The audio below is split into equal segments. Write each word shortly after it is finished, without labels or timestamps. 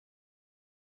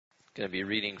Going to be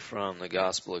reading from the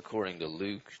Gospel according to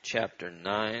Luke chapter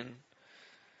 9,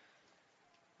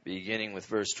 beginning with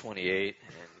verse 28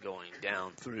 and going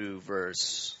down through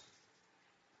verse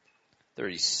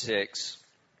 36.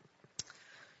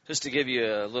 Just to give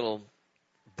you a little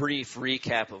brief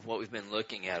recap of what we've been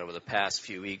looking at over the past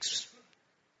few weeks.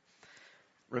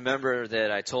 Remember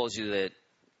that I told you that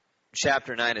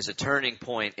chapter 9 is a turning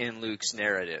point in Luke's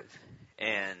narrative,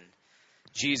 and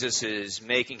Jesus is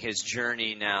making his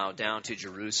journey now down to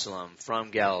Jerusalem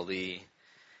from Galilee.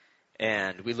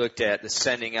 And we looked at the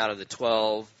sending out of the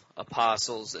 12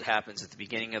 apostles that happens at the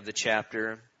beginning of the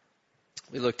chapter.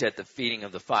 We looked at the feeding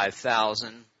of the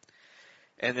 5,000.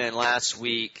 And then last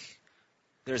week,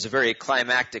 there's a very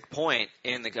climactic point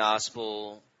in the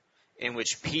gospel in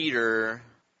which Peter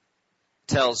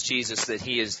tells Jesus that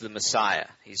he is the Messiah.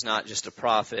 He's not just a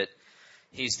prophet.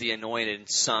 He's the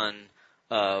anointed Son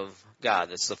of God.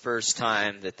 That's the first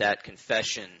time that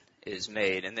confession is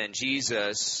made. And then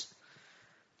Jesus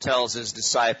tells his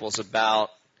disciples about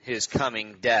his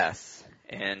coming death,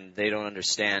 and they don't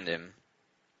understand him.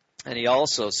 And he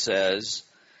also says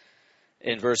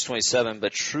in verse 27,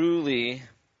 "But truly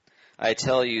I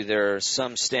tell you, there are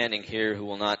some standing here who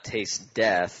will not taste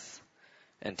death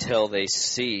until they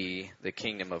see the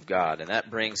kingdom of God." And that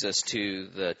brings us to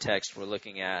the text we're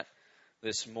looking at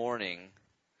this morning,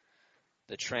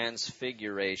 the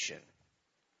Transfiguration.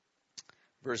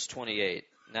 Verse 28,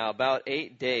 "Now about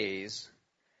 8 days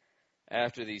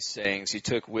after these sayings, he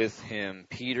took with him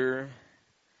Peter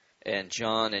and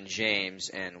John and James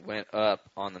and went up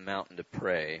on the mountain to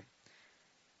pray.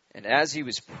 And as he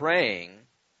was praying,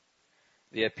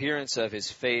 the appearance of his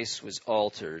face was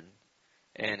altered,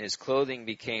 and his clothing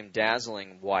became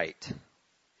dazzling white.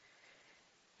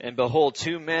 And behold,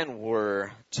 2 men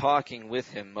were talking with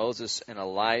him, Moses and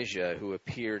Elijah, who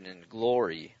appeared in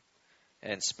glory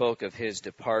and spoke of his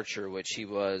departure, which he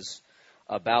was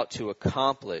about to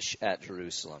accomplish at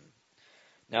Jerusalem.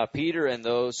 Now Peter and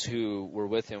those who were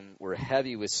with him were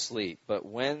heavy with sleep, but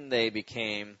when they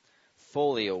became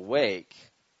fully awake,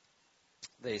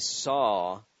 they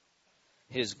saw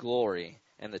his glory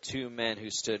and the 2 men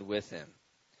who stood with him.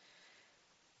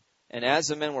 And as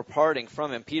the men were parting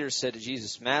from him, Peter said to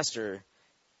Jesus, 'Master,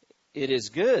 it is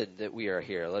good that we are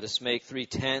here. Let us make 3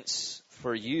 tents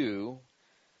for you,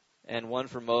 and one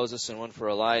for Moses and one for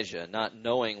Elijah,' not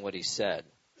knowing what he said.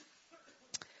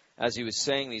 As he was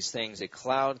saying these things, a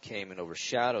cloud came and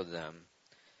overshadowed them,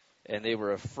 and they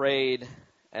were afraid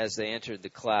as they entered the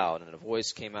cloud. And a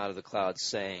voice came out of the cloud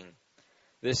saying,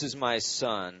 'This is my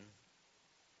son,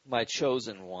 my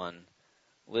chosen one.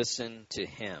 Listen to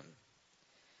him.'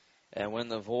 And when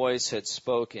the voice had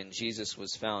spoken, Jesus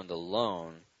was found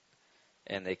alone,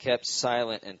 and they kept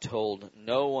silent and told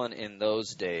no one in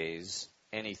those days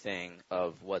anything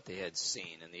of what they had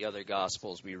seen." In the other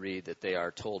Gospels, we read that they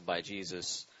are told by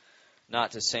Jesus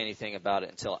not to say anything about it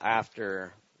until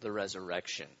after the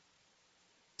resurrection.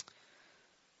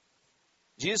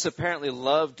 Jesus apparently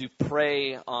loved to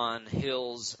pray on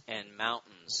hills and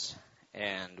mountains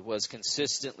and was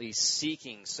consistently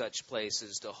seeking such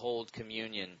places to hold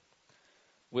communion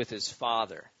with his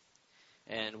Father.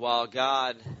 And while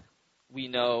God, we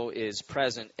know, is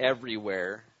present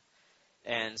everywhere,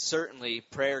 and certainly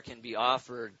prayer can be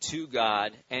offered to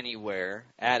God anywhere,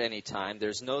 at any time,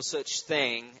 there's no such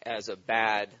thing as a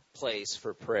bad place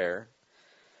for prayer.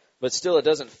 But still, it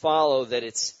doesn't follow that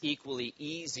it's equally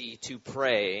easy to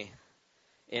pray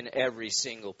in every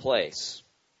single place.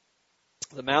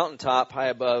 The mountaintop, high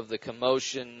above the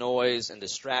commotion, noise, and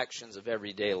distractions of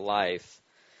everyday life,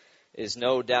 is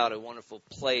no doubt a wonderful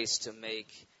place to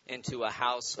make into a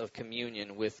house of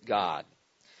communion with God.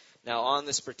 Now, on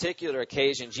this particular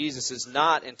occasion, Jesus is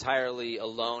not entirely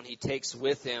alone. He takes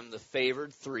with him the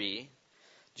favored 3,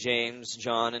 James,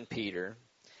 John, and Peter.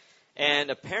 And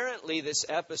apparently this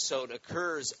episode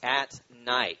occurs at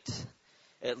night.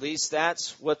 At least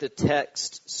that's what the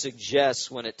text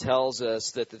suggests when it tells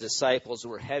us that the disciples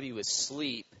were heavy with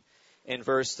sleep in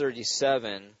verse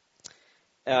 37.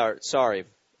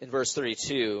 In verse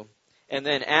 32, and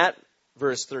then at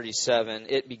verse 37,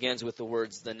 it begins with the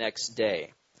words, "the next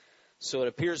day." So it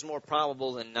appears more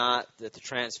probable than not that the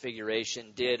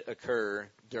transfiguration did occur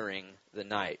during the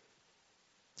night.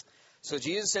 So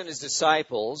Jesus and his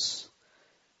disciples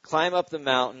climb up the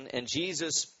mountain, and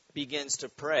Jesus begins to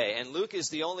pray. And Luke is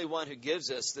the only one who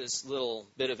gives us this little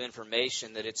bit of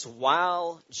information, that it's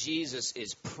while Jesus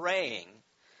is praying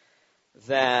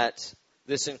that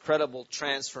this incredible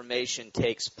transformation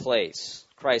takes place.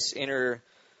 Christ's inner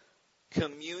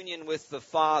communion with the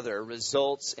Father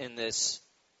results in this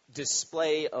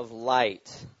display of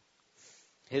light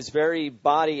his very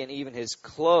body and even his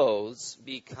clothes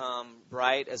become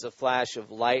bright as a flash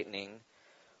of lightning,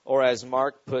 or as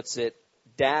Mark puts it,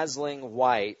 dazzling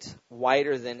white,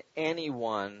 whiter than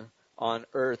anyone on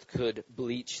earth could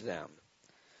bleach them.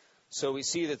 So we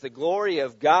see that the glory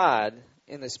of God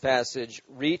in this passage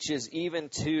reaches even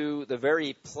to the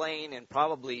very plain and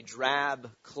probably drab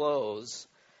clothes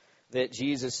that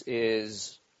Jesus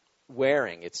is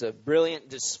wearing. It's a brilliant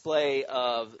display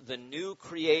of the new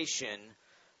creation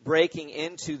breaking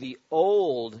into the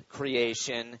old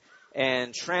creation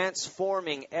and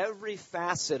transforming every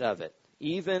facet of it,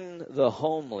 even the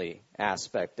homely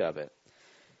aspect of it.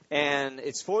 And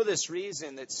it's for this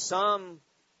reason that some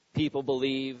people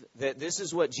believe that this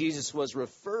is what Jesus was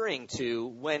referring to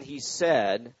when he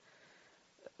said,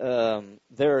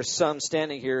 there are some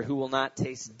standing here who will not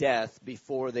taste death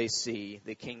before they see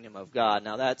the kingdom of God.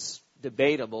 Now that's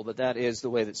debatable, but that is the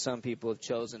way that some people have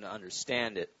chosen to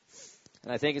understand it.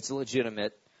 And I think it's a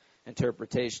legitimate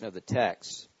interpretation of the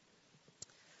text.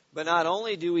 But not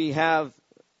only do we have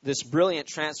this brilliant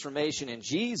transformation in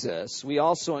Jesus, we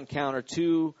also encounter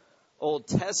two Old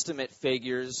Testament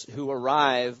figures who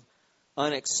arrive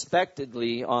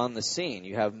unexpectedly on the scene.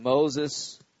 You have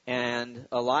Moses and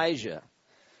Elijah.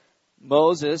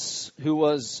 Moses, who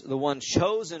was the one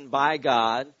chosen by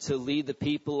God to lead the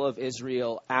people of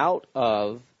Israel out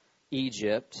of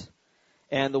Egypt,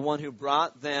 and the one who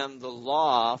brought them the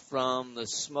law from the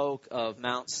smoke of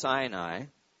Mount Sinai.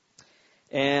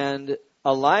 And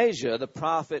Elijah, the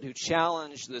prophet who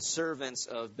challenged the servants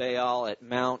of Baal at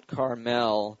Mount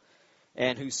Carmel,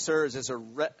 and who serves as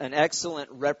an excellent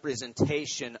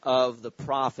representation of the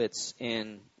prophets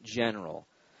in general.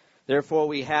 Therefore,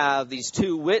 we have these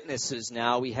two witnesses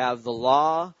now. We have the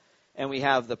law and we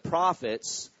have the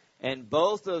prophets, and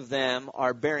both of them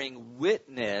are bearing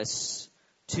witness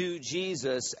to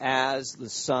Jesus as the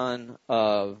Son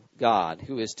of God,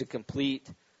 who is to complete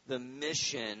the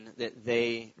mission that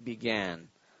they began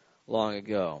long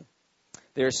ago.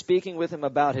 They're speaking with him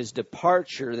about his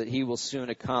departure that he will soon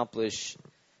accomplish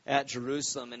at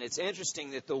Jerusalem. And it's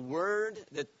interesting that the word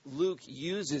that Luke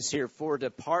uses here for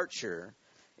departure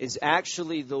is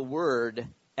actually the word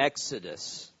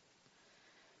Exodus.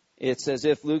 It's as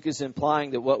if Luke is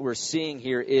implying that what we're seeing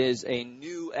here is a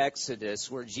new Exodus,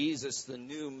 where Jesus, the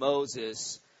new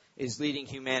Moses, is leading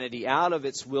humanity out of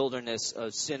its wilderness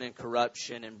of sin and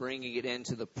corruption and bringing it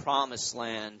into the promised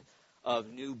land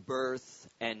of new birth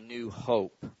and new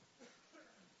hope.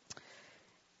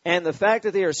 And the fact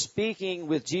that they are speaking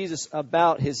with Jesus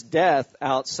about his death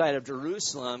outside of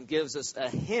Jerusalem gives us a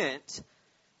hint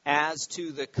as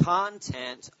to the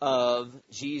content of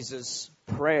Jesus'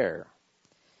 prayer.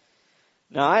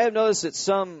 Now, I have noticed that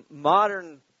some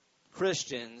modern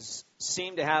Christians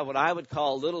seem to have what I would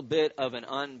call a little bit of an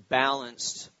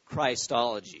unbalanced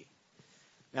Christology.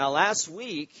 Now, last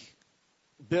week,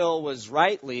 Bill was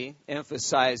rightly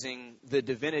emphasizing the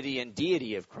divinity and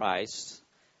deity of Christ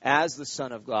as the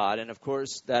Son of God. And, of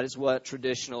course, that is what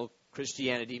traditional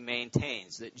Christianity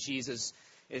maintains, that Jesus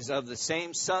is of the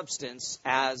same substance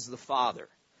as the Father.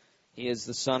 He is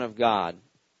the Son of God.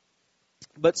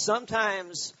 But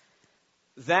sometimes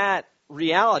that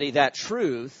reality, that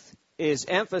truth, is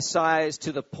emphasized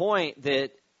to the point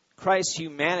that Christ's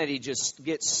humanity just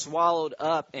gets swallowed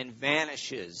up and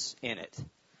vanishes in it.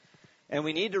 And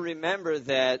we need to remember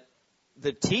that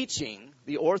the teaching,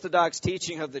 the orthodox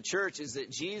teaching of the church, is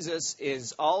that Jesus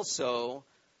is also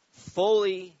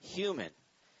fully human.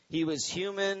 He was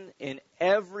human in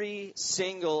every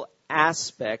single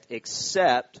aspect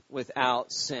except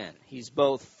without sin. He's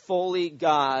both fully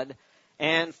God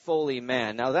and fully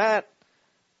man. Now that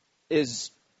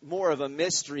is more of a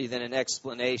mystery than an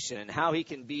explanation. And how he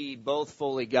can be both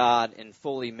fully God and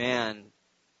fully man,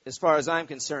 as far as I'm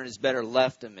concerned, is better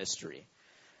left a mystery.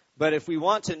 But if we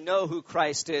want to know who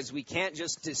Christ is, we can't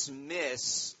just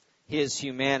dismiss his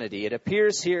humanity. It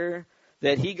appears here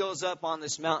that he goes up on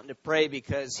this mountain to pray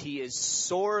because he is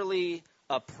sorely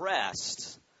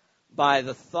oppressed by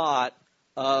the thought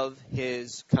of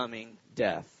his coming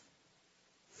death.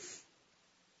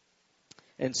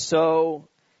 And so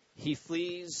he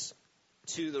flees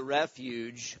to the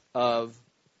refuge of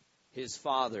his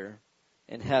Father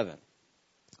in heaven.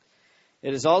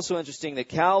 It is also interesting that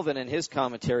Calvin, in his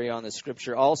commentary on the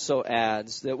scripture, also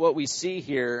adds that what we see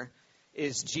here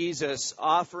is Jesus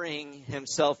offering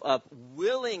himself up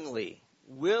willingly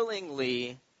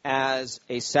as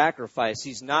a sacrifice.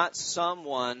 He's not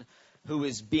someone who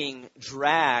is being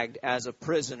dragged as a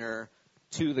prisoner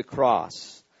to the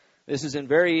cross. This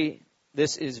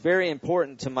is very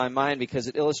important to my mind because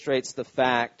it illustrates the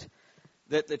fact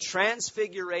that the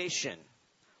transfiguration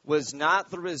was not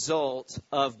the result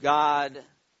of God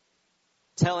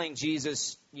telling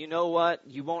Jesus, you know what,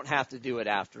 you won't have to do it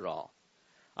after all.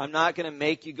 I'm not going to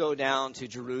make you go down to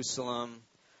Jerusalem.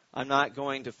 I'm not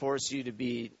going to force you to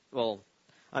be,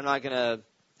 I'm not going to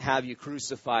have you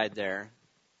crucified there.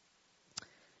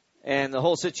 And the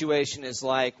whole situation is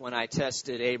like when I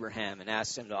tested Abraham and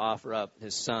asked him to offer up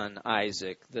his son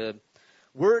Isaac. The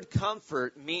word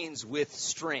comfort means with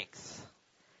strength.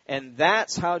 And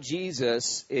that's how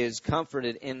Jesus is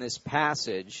comforted in this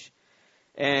passage.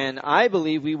 And I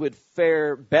believe we would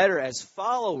fare better as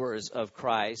followers of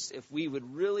Christ if we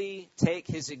would really take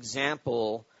his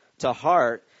example to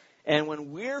heart. And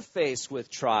when we're faced with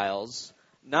trials,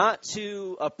 not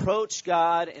to approach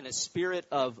God in a spirit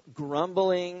of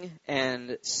grumbling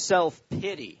and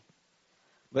self-pity,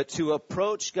 but to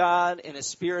approach God in a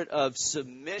spirit of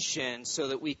submission so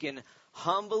that we can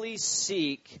humbly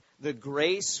seek the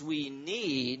grace we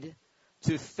need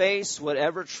to face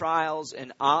whatever trials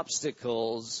and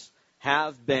obstacles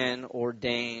have been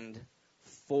ordained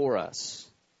for us.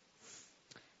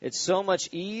 It's so much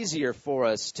easier for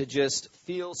us to just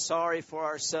feel sorry for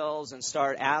ourselves and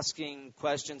start asking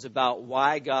questions about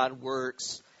why God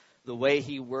works the way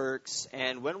he works.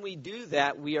 And when we do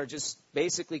that, we are just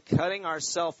basically cutting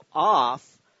ourselves off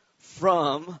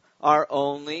from our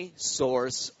only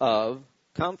source of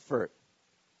comfort.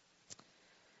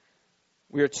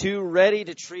 We are too ready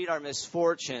to treat our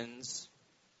misfortunes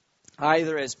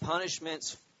either as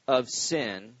punishments of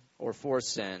sin or for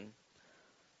sin,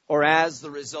 or as the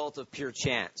result of pure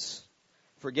chance,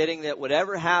 forgetting that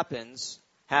whatever happens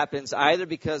either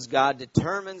because God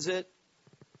determines it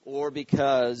or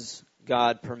because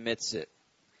God permits it.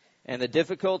 And the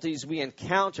difficulties we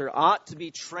encounter ought to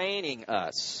be training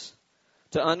us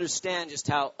to understand just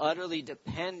how utterly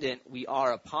dependent we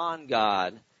are upon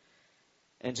God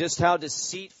and just how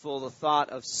deceitful the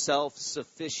thought of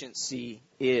self-sufficiency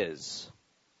is.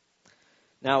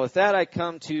 Now, with that, I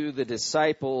come to the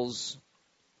disciples'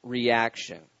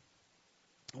 reaction.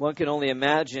 One can only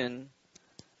imagine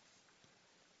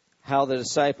how the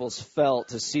disciples felt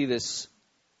to see this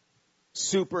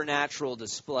supernatural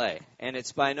display. And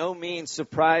it's by no means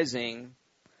surprising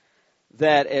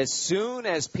that as soon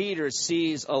as Peter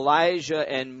sees Elijah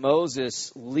and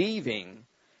Moses leaving,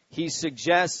 he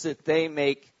suggests that they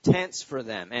make tents for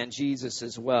them, and Jesus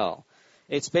as well.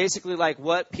 It's basically like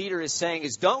what Peter is saying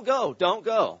is, don't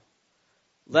go.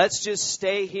 Let's just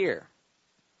stay here.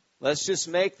 Let's just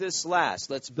make this last.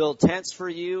 Let's build tents for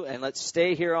you, and let's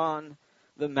stay here on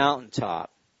the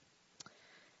mountaintop.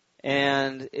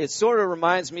 And it sort of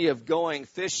reminds me of going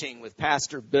fishing with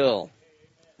Pastor Bill.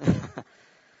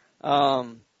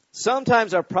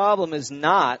 Sometimes our problem is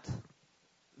not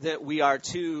that we are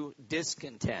too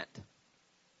discontent.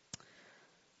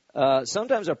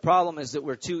 Sometimes our problem is that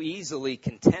we're too easily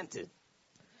contented.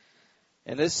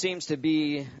 And this seems to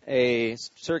be a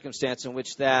circumstance in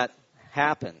which that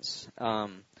happens.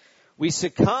 We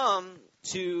succumb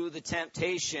to the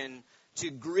temptation to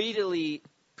greedily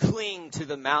cling to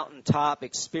the mountaintop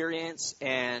experience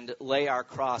and lay our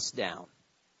cross down.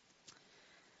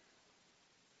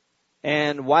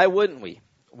 And why wouldn't we?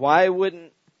 Why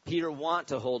wouldn't Peter want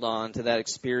to hold on to that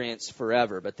experience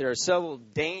forever? But there are several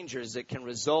dangers that can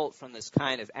result from this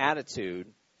kind of attitude.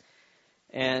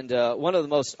 And one of the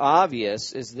most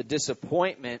obvious is the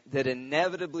disappointment that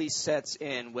inevitably sets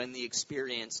in when the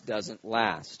experience doesn't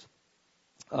last.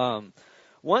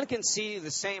 One can see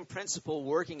the same principle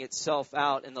working itself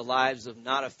out in the lives of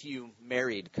not a few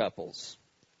married couples.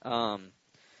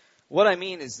 What I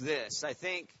mean is this. I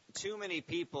think too many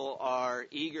people are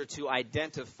eager to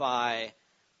identify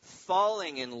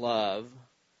falling in love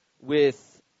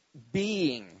with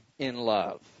being in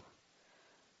love.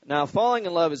 Now, falling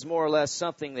in love is more or less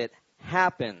something that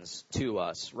happens to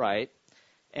us, right?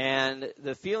 And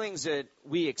the feelings that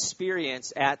we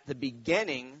experience at the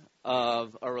beginning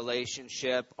of a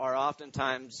relationship are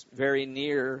oftentimes very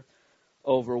near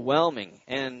overwhelming.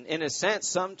 And in a sense,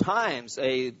 sometimes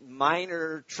a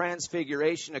minor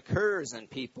transfiguration occurs in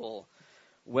people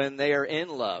when they are in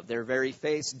love. Their very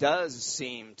face does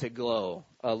seem to glow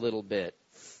a little bit.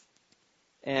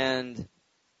 And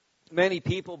many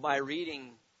people, by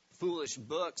reading foolish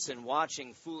books and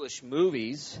watching foolish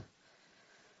movies,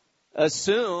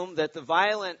 assume that the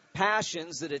violent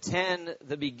passions that attend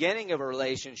the beginning of a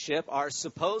relationship are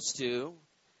supposed to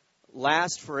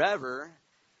last forever.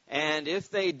 And if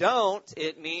they don't,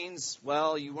 it means,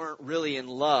 well, you weren't really in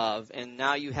love, and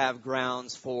now you have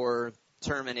grounds for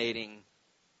terminating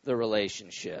the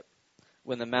relationship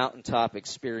when the mountaintop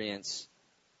experience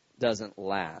doesn't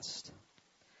last.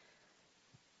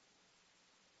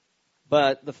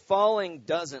 But the falling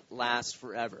doesn't last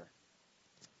forever.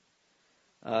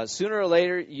 Sooner or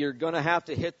later, you're going to have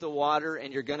to hit the water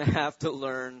and you're going to have to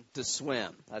learn to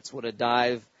swim. That's what a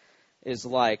dive is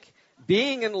like.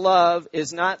 Being in love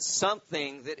is not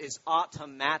something that is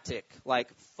automatic,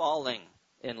 like falling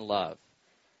in love.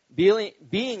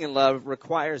 Being in love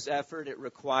requires effort. It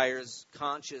requires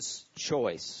conscious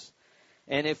choice.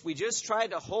 And if we just try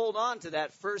to hold on to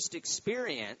that first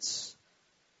experience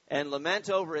and lament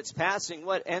over its passing,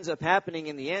 what ends up happening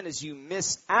in the end is you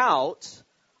miss out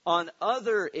on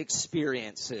other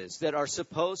experiences that are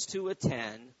supposed to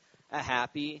attend a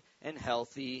happy and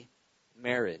healthy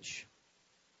marriage.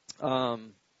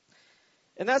 And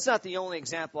that's not the only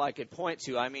example I could point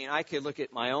to. I mean, I could look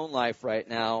at my own life right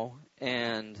now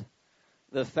and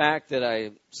the fact that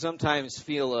I sometimes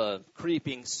feel a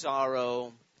creeping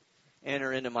sorrow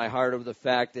enter into my heart over the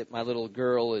fact that my little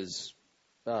girl is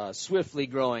swiftly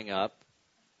growing up.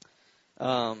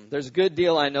 There's a good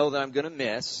deal I know that I'm going to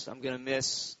miss. I'm going to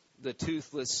miss the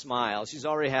toothless smile. She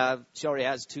already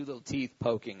has 2 little teeth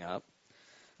poking up.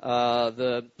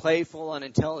 The playful,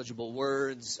 unintelligible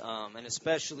words, and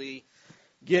especially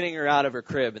getting her out of her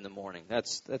crib in the morning.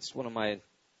 That's one of my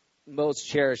most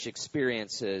cherished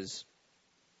experiences.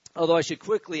 Although I should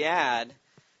quickly add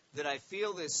that I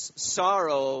feel this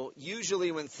sorrow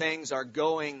usually when things are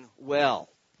going well.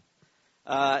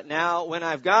 Now, when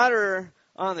I've got her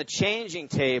on the changing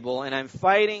table and I'm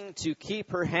fighting to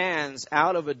keep her hands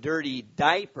out of a dirty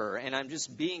diaper and I'm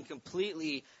just being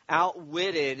completely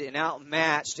outwitted and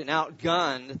outmatched and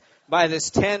outgunned by this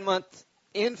 10-month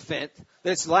infant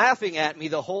that's laughing at me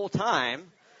the whole time,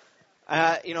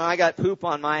 I got poop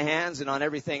on my hands and on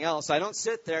everything else. I don't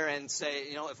sit there and say,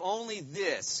 if only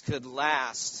this could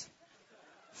last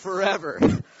forever.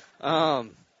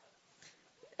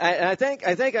 I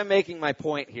think I'm making my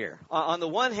point here. On the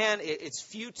one hand, it's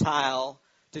futile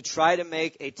to try to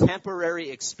make a temporary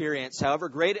experience, however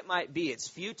great it might be. It's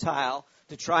futile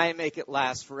to try and make it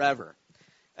last forever.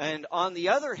 And on the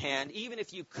other hand, even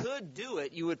if you could do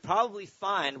it, you would probably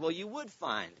find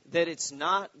that it's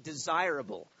not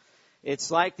desirable.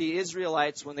 It's like the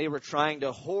Israelites when they were trying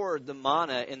to hoard the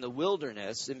manna in the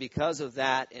wilderness, and because of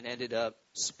that, it ended up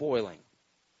spoiling.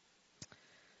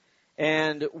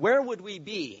 And where would we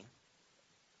be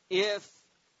if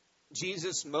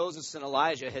Jesus, Moses, and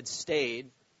Elijah had stayed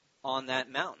on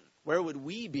that mountain? Where would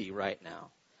we be right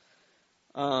now?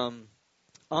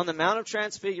 On the Mount of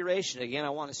Transfiguration, again,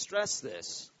 I want to stress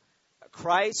this.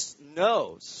 Christ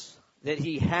knows that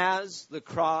he has the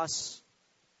cross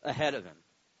ahead of him.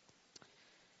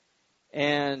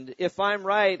 And if I'm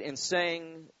right in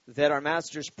saying that our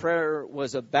Master's prayer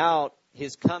was about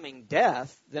his coming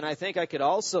death, then I think I could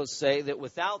also say that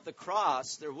without the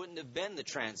cross, there wouldn't have been the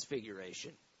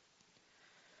transfiguration.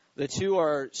 The two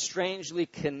are strangely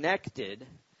connected.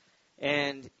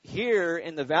 And here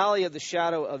in the valley of the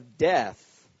shadow of death,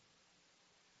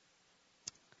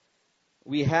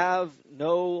 we have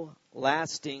no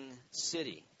lasting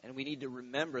city. And we need to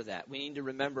remember that. We need to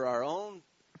remember our own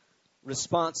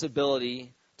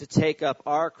responsibility to take up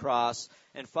our cross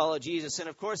and follow Jesus. And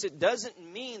of course, it doesn't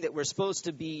mean that we're supposed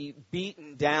to be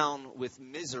beaten down with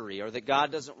misery or that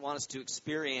God doesn't want us to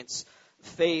experience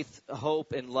faith,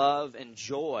 hope, and love and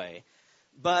joy.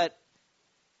 But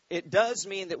it does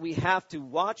mean that we have to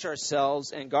watch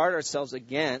ourselves and guard ourselves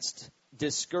against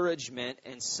discouragement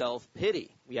and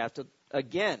self-pity. We have to,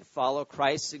 again, follow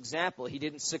Christ's example. He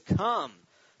didn't succumb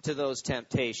to those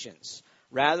temptations.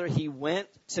 Rather, he went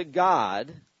to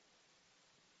God,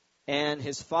 and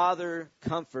his Father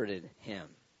comforted him.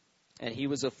 And he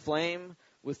was aflame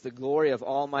with the glory of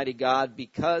Almighty God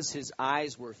because his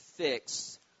eyes were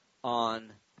fixed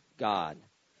on God.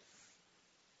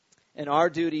 And our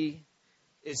duty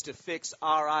is to fix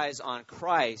our eyes on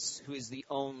Christ, who is the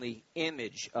only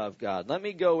image of God. Let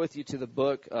me go with you to the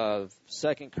book of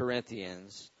 2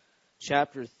 Corinthians,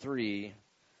 chapter 3,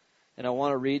 and I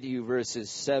want to read to you verses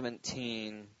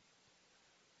 17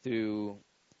 through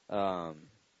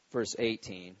verse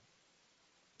 18.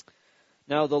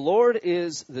 Now the Lord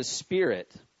is the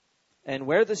Spirit, and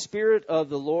where the Spirit of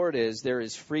the Lord is, there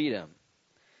is freedom.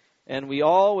 And we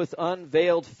all with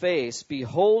unveiled face,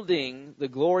 beholding the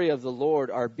glory of the Lord,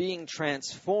 are being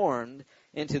transformed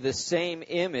into the same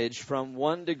image from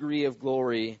one degree of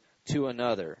glory to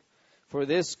another. For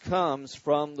this comes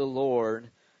from the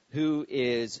Lord, who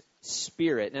is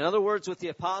Spirit. In other words, what the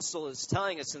apostle is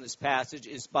telling us in this passage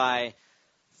is by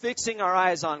fixing our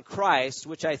eyes on Christ,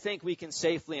 which I think we can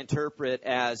safely interpret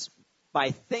as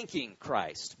by thinking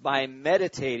Christ, by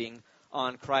meditating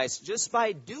on Christ, just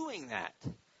by doing that,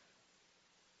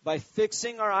 by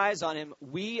fixing our eyes on him,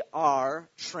 we are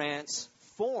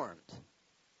transformed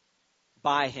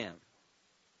by him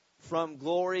from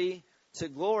glory to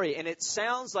glory. And it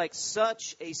sounds like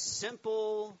such a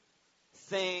simple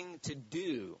thing to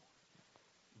do.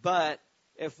 But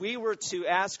if we were to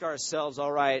ask ourselves,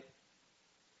 all right,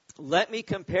 let me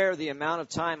compare the amount of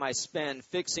time I spend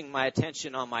fixing my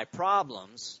attention on my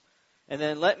problems, and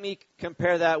then let me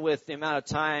compare that with the amount of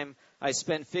time I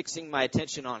spend fixing my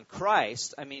attention on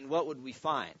Christ, I mean, what would we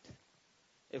find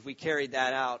if we carried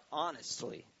that out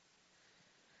honestly?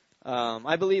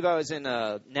 I believe I was in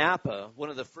Napa, one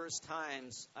of the first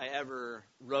times I ever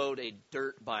rode a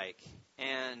dirt bike.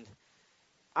 And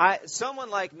someone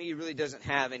like me really doesn't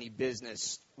have any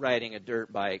business riding a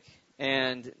dirt bike.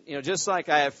 And, just like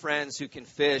I have friends who can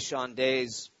fish on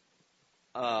days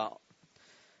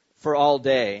for all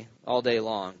day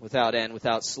long, without end,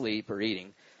 without sleep or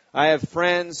eating. I have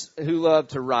friends who love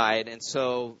to ride, and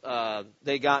so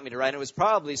they got me to ride. And it was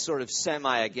probably sort of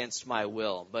semi against my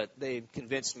will, but they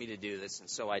convinced me to do this, and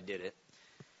so I did it.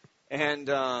 And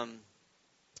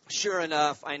sure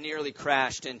enough, I nearly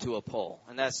crashed into a pole,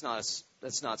 and that's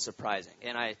not surprising.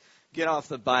 And I get off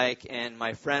the bike, and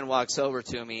my friend walks over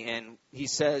to me, and he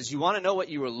says, "You want to know what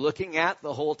you were looking at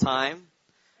the whole time?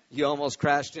 You almost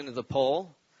crashed into the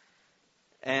pole."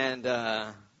 And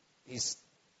I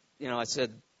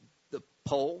said, "The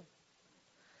pole?"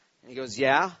 And he goes,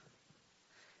 "Yeah.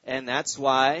 And that's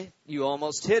why you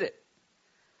almost hit it."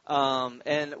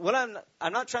 And what I'm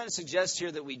not trying to suggest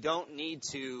here that we don't need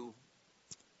to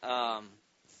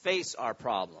face our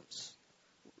problems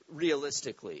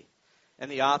realistically and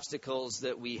the obstacles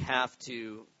that we have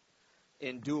to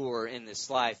endure in this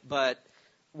life. But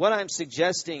what I'm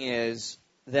suggesting is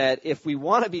that if we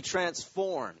want to be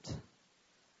transformed,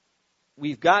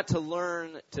 we've got to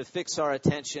learn to fix our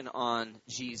attention on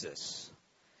Jesus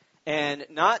and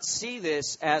not see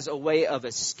this as a way of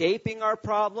escaping our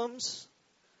problems,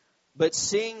 but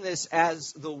seeing this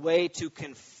as the way to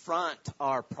confront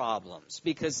our problems,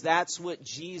 because that's what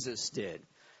Jesus did.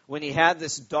 When he had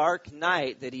this dark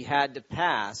night that he had to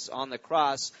pass on the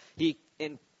cross, he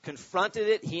confronted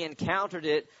it, he encountered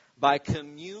it by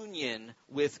communion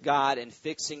with God and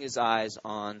fixing his eyes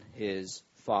on his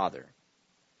Father.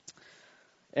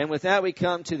 And with that, we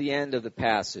come to the end of the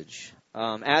passage.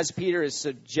 As Peter is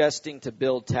suggesting to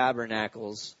build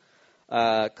tabernacles,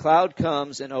 cloud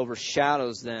comes and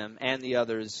overshadows them and the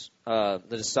others, the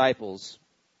disciples,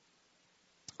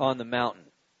 on the mountain.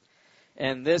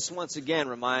 And this, once again,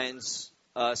 reminds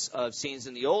us of scenes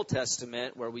in the Old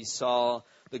Testament where we saw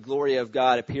the glory of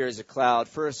God appear as a cloud,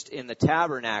 first in the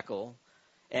tabernacle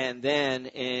and then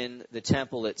in the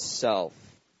temple itself.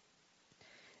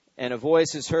 And a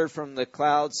voice is heard from the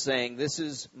cloud saying, "This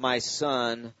is my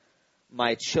Son,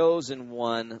 my chosen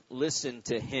one, listen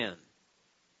to him."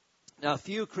 Now,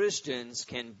 few Christians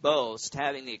can boast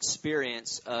having the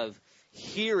experience of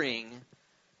hearing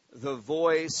the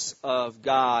voice of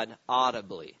God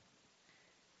audibly.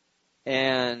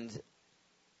 And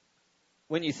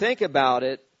when you think about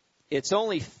it, it's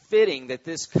only fitting that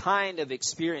this kind of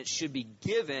experience should be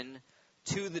given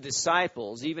to the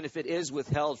disciples, even if it is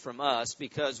withheld from us,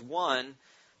 because one,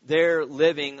 they're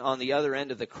living on the other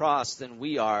end of the cross than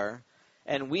we are,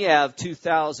 and we have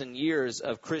 2,000 years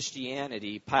of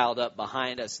Christianity piled up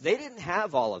behind us. They didn't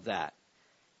have all of that.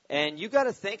 And you got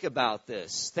to think about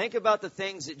this. Think about the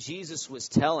things that Jesus was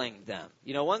telling them.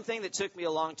 One thing that took me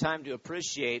a long time to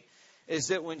appreciate is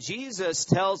that when Jesus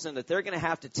tells them that they're going to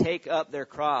have to take up their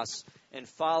cross and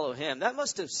follow him, that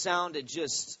must have sounded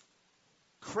just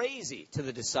crazy to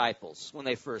the disciples when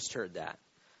they first heard that.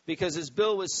 Because as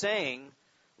Bill was saying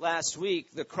last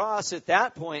week, the cross at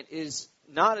that point is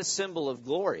not a symbol of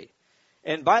glory.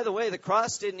 And by the way, the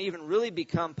cross didn't even really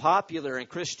become popular in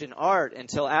Christian art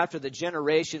until after the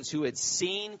generations who had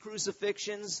seen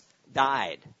crucifixions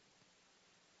died.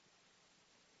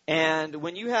 And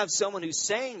when you have someone who's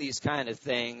saying these kind of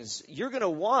things, you're going to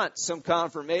want some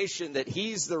confirmation that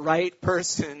he's the right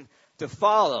person to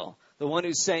follow. The one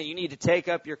who's saying you need to take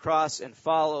up your cross and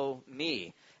follow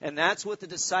me. And that's what the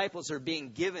disciples are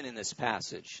being given in this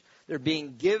passage. They're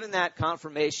being given that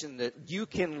confirmation that you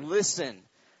can listen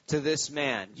to this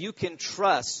man. You can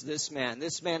trust this man.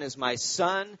 This man is my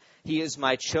son. He is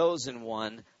my chosen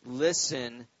one.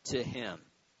 Listen to him.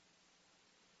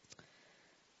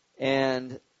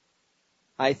 And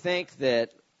I think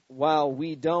that while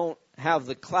we don't have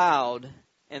the cloud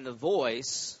and the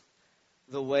voice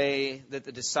the way that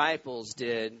the disciples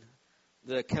did,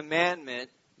 the commandment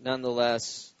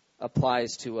nonetheless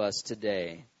applies to us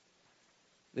today.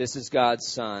 This is God's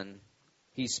Son.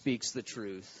 He speaks the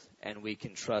truth, and we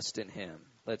can trust in him.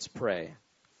 Let's pray.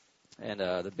 And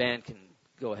the band can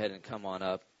go ahead and come on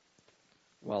up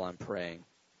while I'm praying.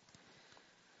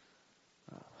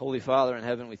 Holy Father in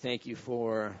heaven, we thank you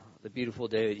for the beautiful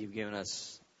day that you've given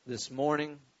us this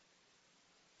morning.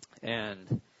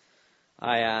 And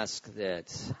I ask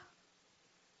that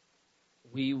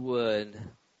we would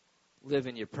live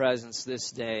in your presence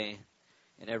this day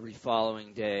and every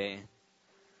following day,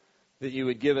 that you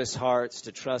would give us hearts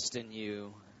to trust in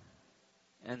you,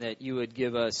 and that you would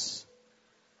give us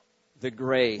the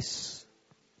grace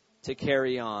to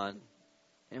carry on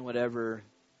in whatever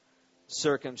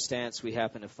circumstance we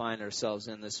happen to find ourselves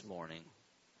in this morning.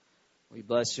 We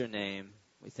bless your name.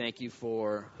 We thank you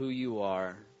for who you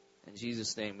are. In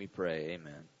Jesus' name we pray.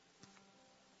 Amen.